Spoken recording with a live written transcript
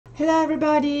Hello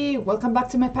everybody, welcome back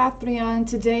to my Patreon.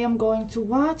 Today I'm going to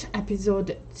watch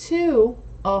episode 2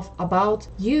 of About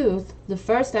Youth. The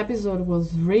first episode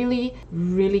was really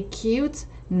cute,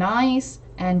 nice,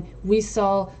 and we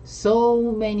saw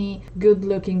so many good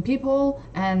looking people,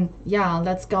 and yeah,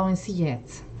 let's go and see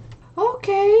it.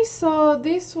 Okay, so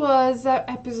this was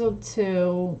episode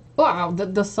 2. Wow,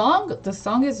 the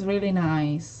song is really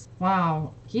nice.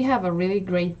 Wow, he have a really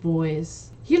great voice.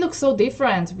 He looks so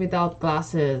different without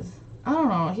glasses. I don't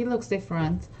know, he looks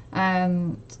different.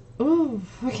 And ooh,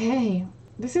 okay.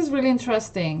 This is really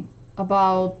interesting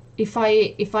about if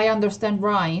I understand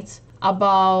right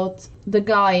about the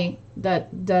guy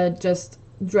that just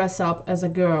dress up as a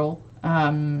girl.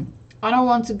 I don't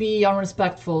want to be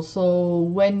unrespectful, so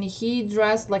when he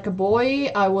dressed like a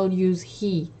boy, I will use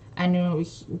he. And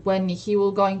when he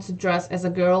will going to dress as a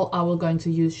girl, I will going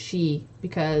to use she,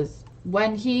 because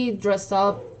when he dressed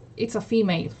up, it's a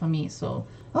female for me. So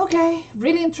okay,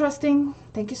 really interesting.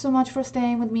 Thank you so much for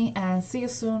staying with me, and see you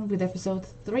soon with episode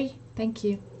 3. Thank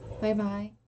you. Bye bye.